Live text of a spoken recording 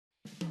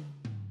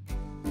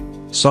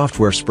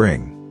Software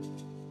Spring.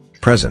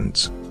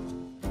 Presents.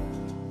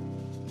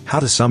 How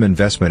to sum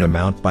investment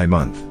amount by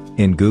month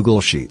in Google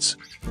Sheets.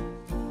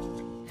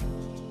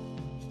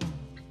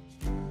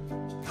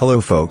 Hello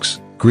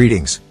folks,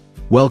 greetings.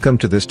 Welcome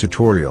to this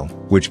tutorial,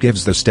 which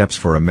gives the steps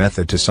for a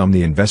method to sum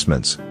the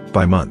investments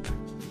by month.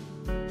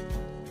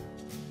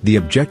 The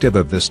objective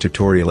of this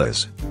tutorial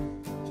is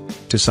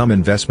to sum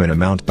investment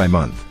amount by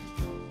month.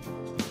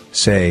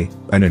 Say,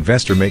 an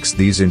investor makes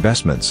these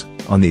investments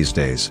on these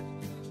days.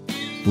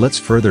 Let's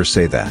further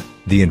say that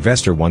the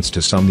investor wants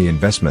to sum the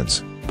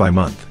investments by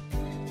month.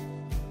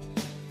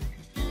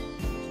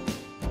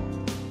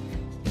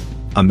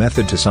 A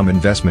method to sum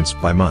investments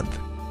by month.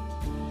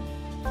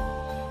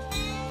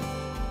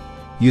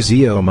 Use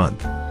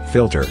EOMONTH,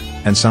 filter,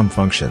 and sum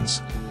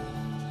functions.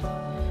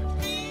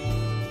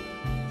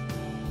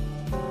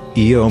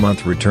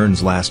 EOMONTH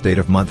returns last date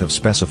of month of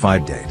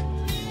specified date.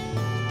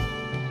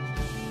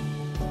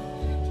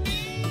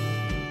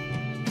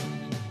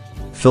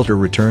 Filter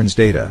returns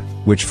data,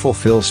 which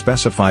fulfill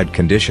specified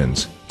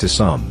conditions, to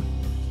sum.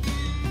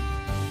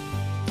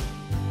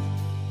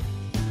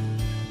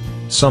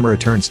 Sum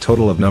returns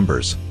total of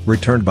numbers,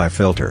 returned by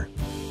filter.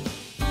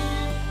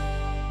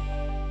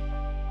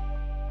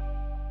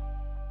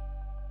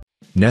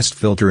 Nest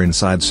filter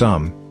inside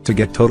sum, to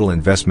get total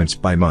investments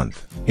by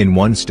month, in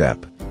one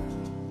step.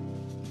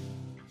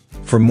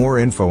 For more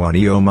info on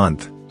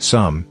EOMONTH,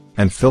 sum,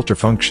 and filter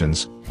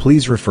functions,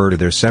 please refer to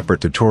their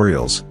separate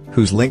tutorials,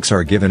 whose links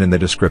are given in the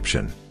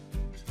description.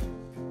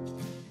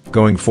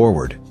 Going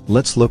forward,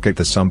 let's look at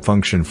the sum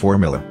function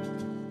formula.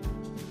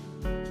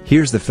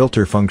 Here's the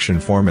filter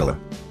function formula.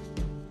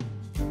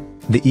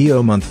 The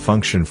EOMONTH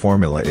function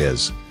formula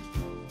is.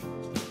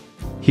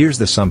 Here's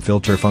the sum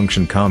filter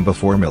function combo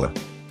formula.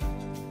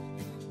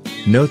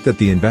 Note that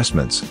the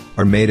investments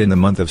are made in the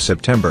month of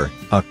September,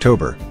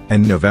 October,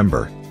 and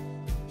November.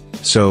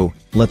 So,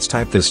 let's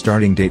type the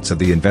starting dates of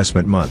the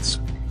investment months.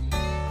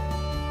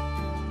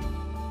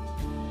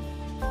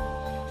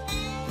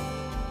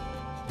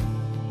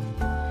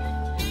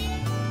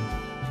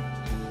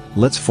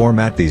 Let's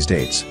format these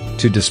dates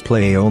to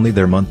display only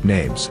their month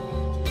names.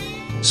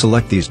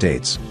 Select these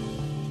dates.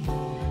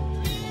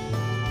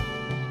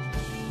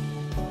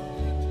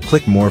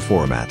 Click More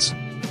Formats.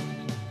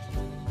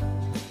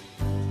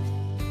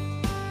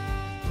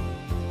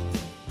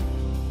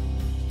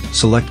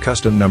 Select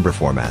Custom Number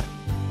Format.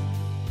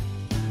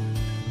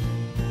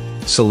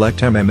 Select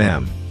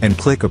MMM, and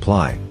click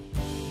Apply.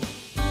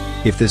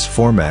 If this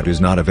format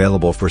is not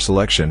available for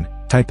selection,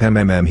 type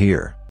MMM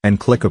here, and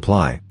click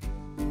Apply.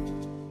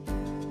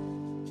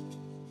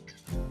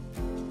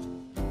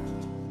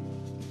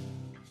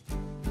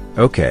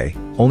 OK,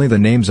 only the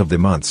names of the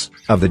months,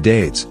 of the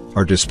dates,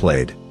 are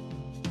displayed.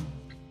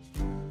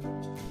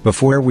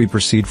 Before we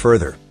proceed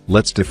further,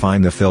 let's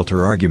define the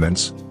filter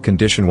arguments,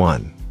 Condition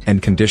 1,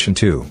 and Condition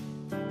 2.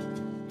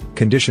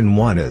 Condition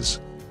 1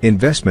 is,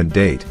 investment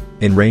date,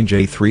 in range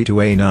A3 to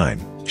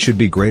A9, should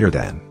be greater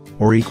than,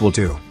 or equal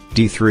to,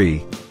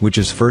 D3, which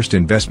is first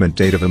investment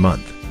date of a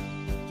month.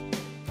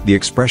 The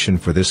expression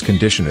for this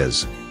condition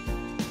is.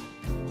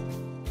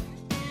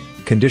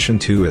 Condition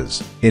 2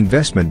 is,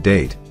 investment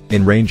date,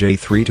 in range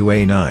A3 to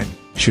A9,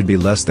 should be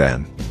less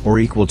than, or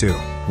equal to,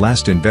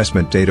 last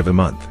investment date of a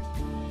month.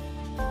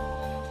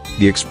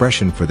 The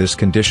expression for this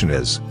condition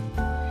is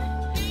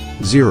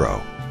 0,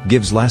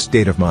 gives last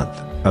date of month,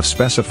 of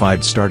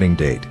specified starting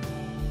date.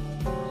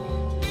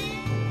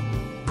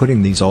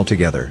 Putting these all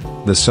together,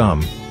 the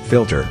sum,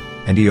 filter,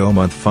 and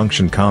EOMONTH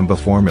function combo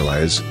formula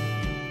is.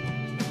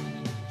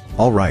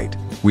 Alright,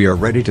 we are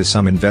ready to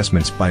sum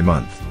investments by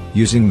month,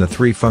 using the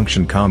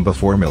 3-function combo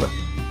formula.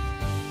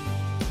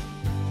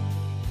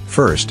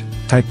 First,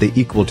 type the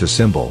equal to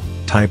symbol,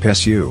 type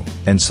SU,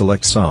 and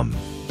select sum.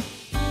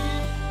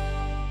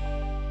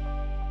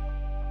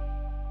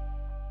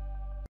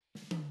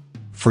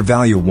 For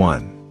value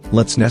 1,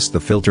 let's nest the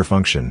filter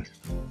function.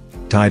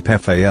 Type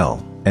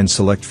FAL, and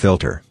select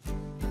filter.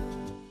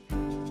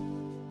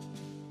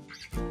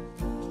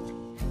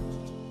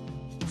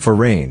 For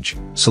range,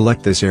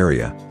 select this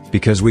area,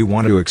 because we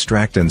want to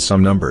extract and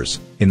sum numbers,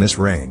 in this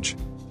range.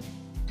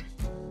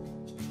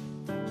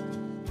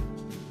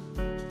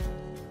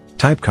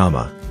 Type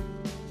comma.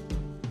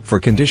 For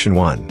condition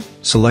 1,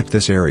 select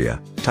this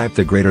area, type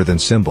the greater than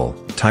symbol,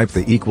 type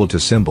the equal to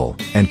symbol,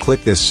 and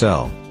click this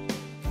cell.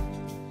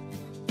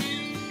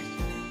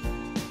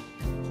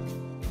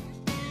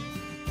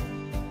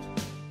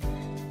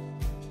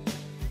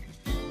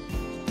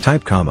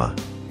 Type comma.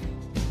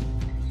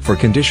 For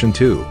condition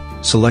 2,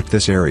 select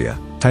this area,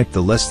 type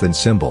the less than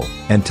symbol,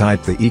 and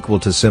type the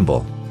equal to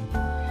symbol.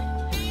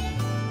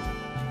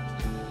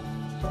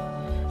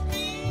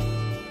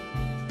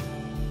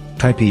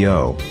 Type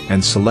EO,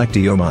 and select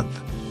EOMONTH.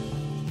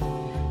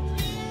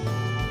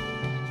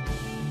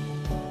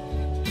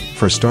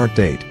 For start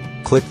date,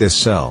 click this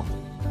cell.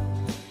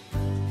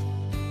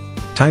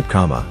 Type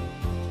comma.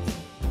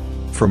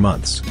 For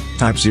months,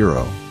 type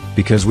 0,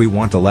 because we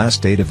want the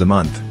last date of the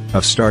month,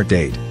 of start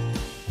date.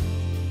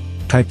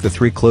 Type the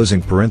 3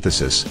 closing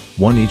parentheses,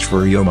 one each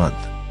for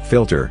EOMONTH,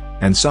 filter,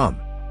 and sum.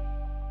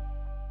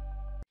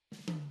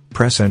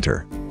 Press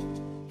enter.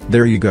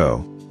 There you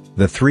go.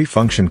 The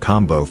 3-function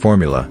combo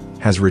formula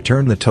has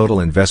returned the total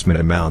investment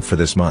amount for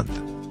this month.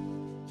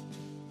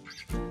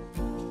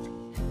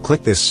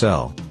 Click this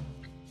cell.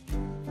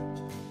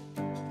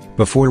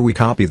 Before we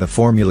copy the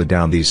formula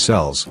down these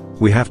cells,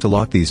 we have to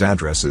lock these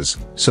addresses,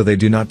 so they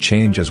do not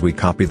change as we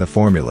copy the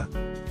formula.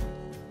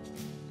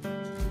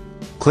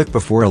 Click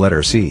before a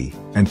letter C,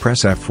 and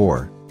press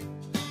F4.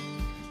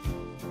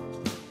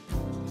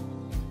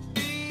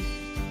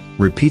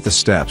 Repeat the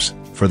steps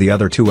for the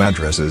other 2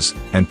 addresses,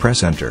 and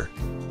press enter.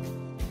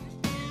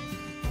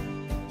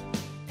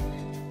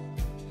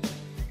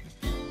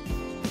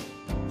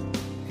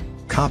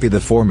 Copy the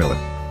formula.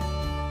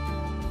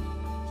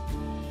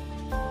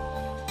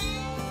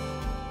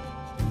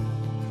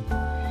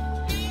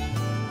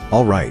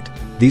 Alright,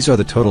 these are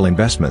the total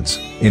investments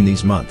in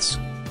these months.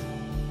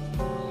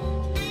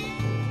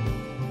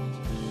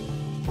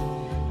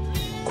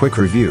 Quick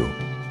review.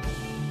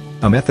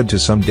 A method to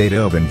sum data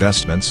of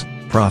investments,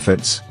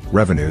 profits,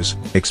 revenues,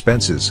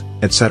 expenses,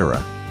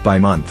 etc. by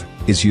month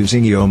is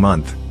using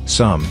EOMONTH,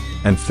 sum,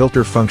 and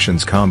filter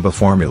functions combo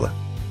formula.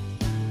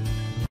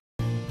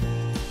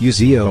 Use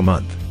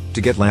EOMONTH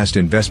to get last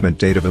investment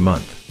date of a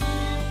month.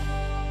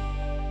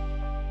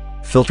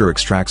 Filter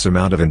extracts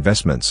amount of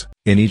investments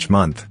in each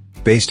month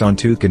based on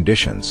 2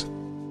 conditions.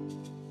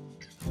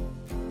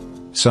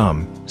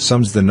 Sum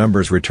sums the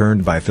numbers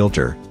returned by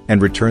filter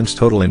and returns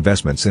total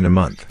investments in a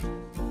month.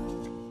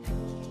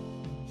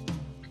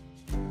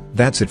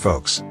 That's it,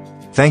 folks.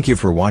 Thank you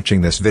for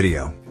watching this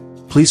video.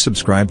 Please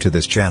subscribe to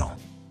this channel.